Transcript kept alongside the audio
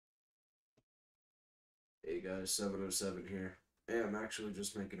Hey guys, 707 here. Hey, I'm actually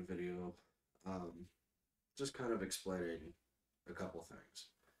just making a video, just kind of explaining a couple things.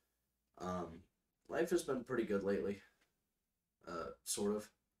 Um, Life has been pretty good lately, sort of.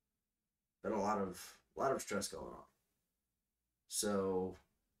 Been a lot of stress going on. So,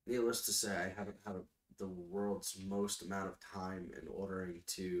 needless to say, I haven't had the world's most amount of time in ordering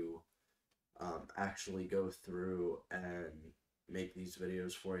to actually go through and make these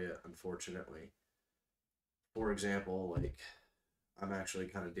videos for you, unfortunately. For example, like, I'm actually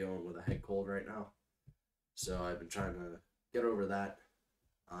kind of dealing with a head cold right now. So I've been trying to get over that,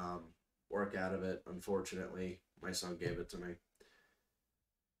 work out of it. Unfortunately, my son gave it to me.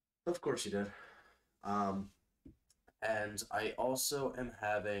 Of course he did. Um, and I also am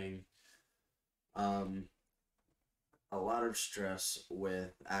having um, a lot of stress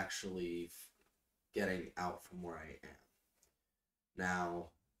with actually getting out from where I am.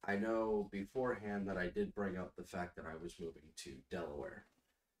 Now, I know beforehand that I did bring up the fact that I was moving to Delaware.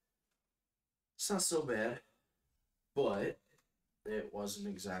 It's not so bad, but it wasn't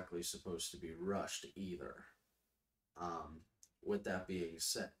exactly supposed to be rushed either. Um, with that being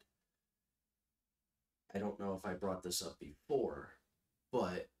said, I don't know if I brought this up before,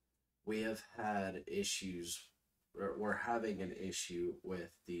 but we have had issues, or we're having an issue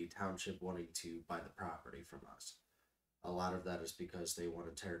with the township wanting to buy the property from us. A lot of that is because they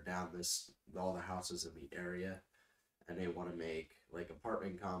want to tear down all the houses in the area, and they want to make like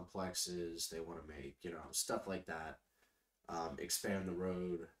apartment complexes. They want to make, stuff like that, expand the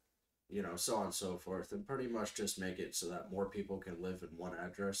road, so on and so forth, and pretty much just make it so that more people can live in one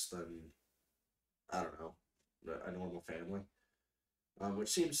address than, I don't know, a normal family, which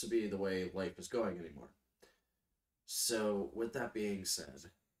seems to be the way life is going anymore. So, with that being said,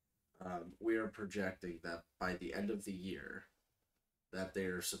 we are projecting that by the end of the year, that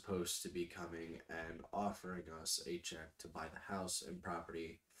they're supposed to be coming and offering us a check to buy the house and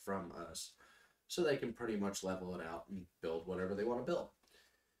property from us so they can pretty much level it out and build whatever they want to build.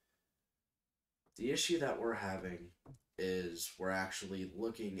 The issue that we're having is we're actually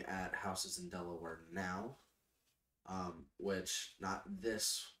looking at houses in Delaware now, which not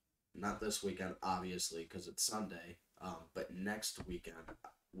this weekend, obviously, because it's Sunday, but next weekend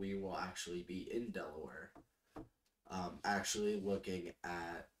we will actually be in Delaware, actually looking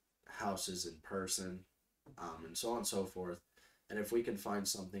at houses in person, and so on and so forth. And if we can find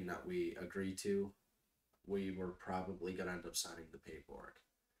something that we agree to, we were probably going to end up signing the paperwork.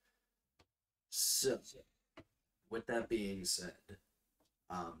 So, with that being said,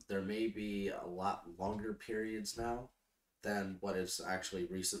 there may be a lot longer periods now than what it's actually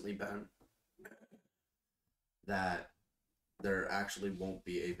recently been that there actually won't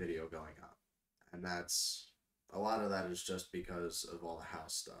be a video going up. And a lot of that is just because of all the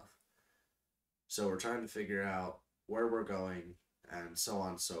house stuff. So we're trying to figure out where we're going and so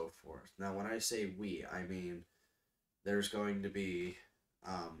on and so forth. Now, when I say we, I mean there's going to be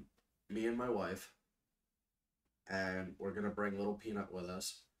me and my wife, and we're going to bring little Peanut with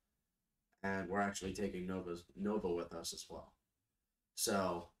us, and we're actually taking Nova with us as well.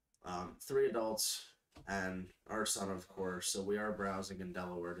 So, three adults and our son, of course. So we are browsing in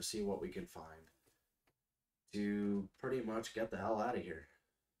Delaware to see what we can find to pretty much get the hell out of here.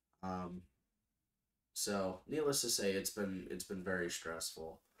 Um, so, needless to say, it's been very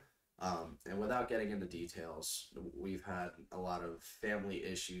stressful. And without getting into details, we've had a lot of family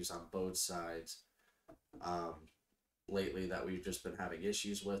issues on both sides. Um, Lately that we've just been having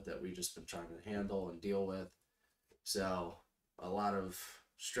issues with that we've just been trying to handle and deal with. So a lot of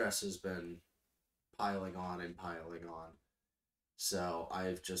stress has been piling on and piling on. So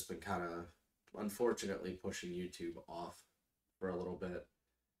I've just been kind of unfortunately pushing YouTube off for a little bit,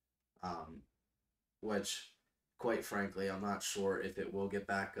 um, which quite frankly I'm not sure if it will get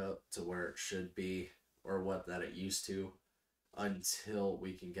back up to where it should be or what that it used to until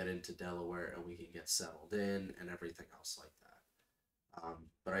we can get into Delaware and we can get settled in and everything else like that.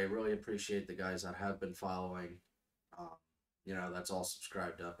 But I really appreciate the guys that have been following. Um, that's all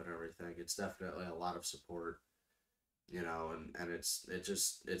subscribed up and everything. It's definitely a lot of support, and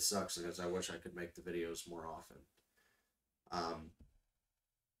it sucks because I wish I could make the videos more often. Um,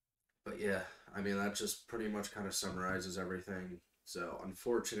 but yeah, I mean, that just pretty much kind of summarizes everything. So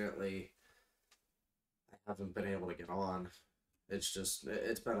unfortunately, I haven't been able to get on. It's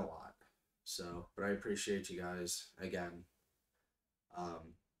been a lot. So, but I appreciate you guys again.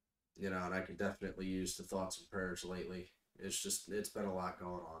 Um, and I could definitely use the thoughts and prayers lately. It's been a lot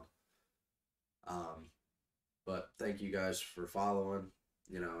going on. Um, but thank you guys for following,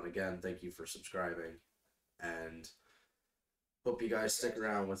 and again, thank you for subscribing. And hope you guys stick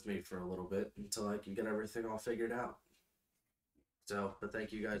around with me for a little bit until I can get everything all figured out. So, but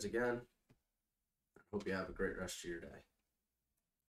thank you guys again. Hope you have a great rest of your day.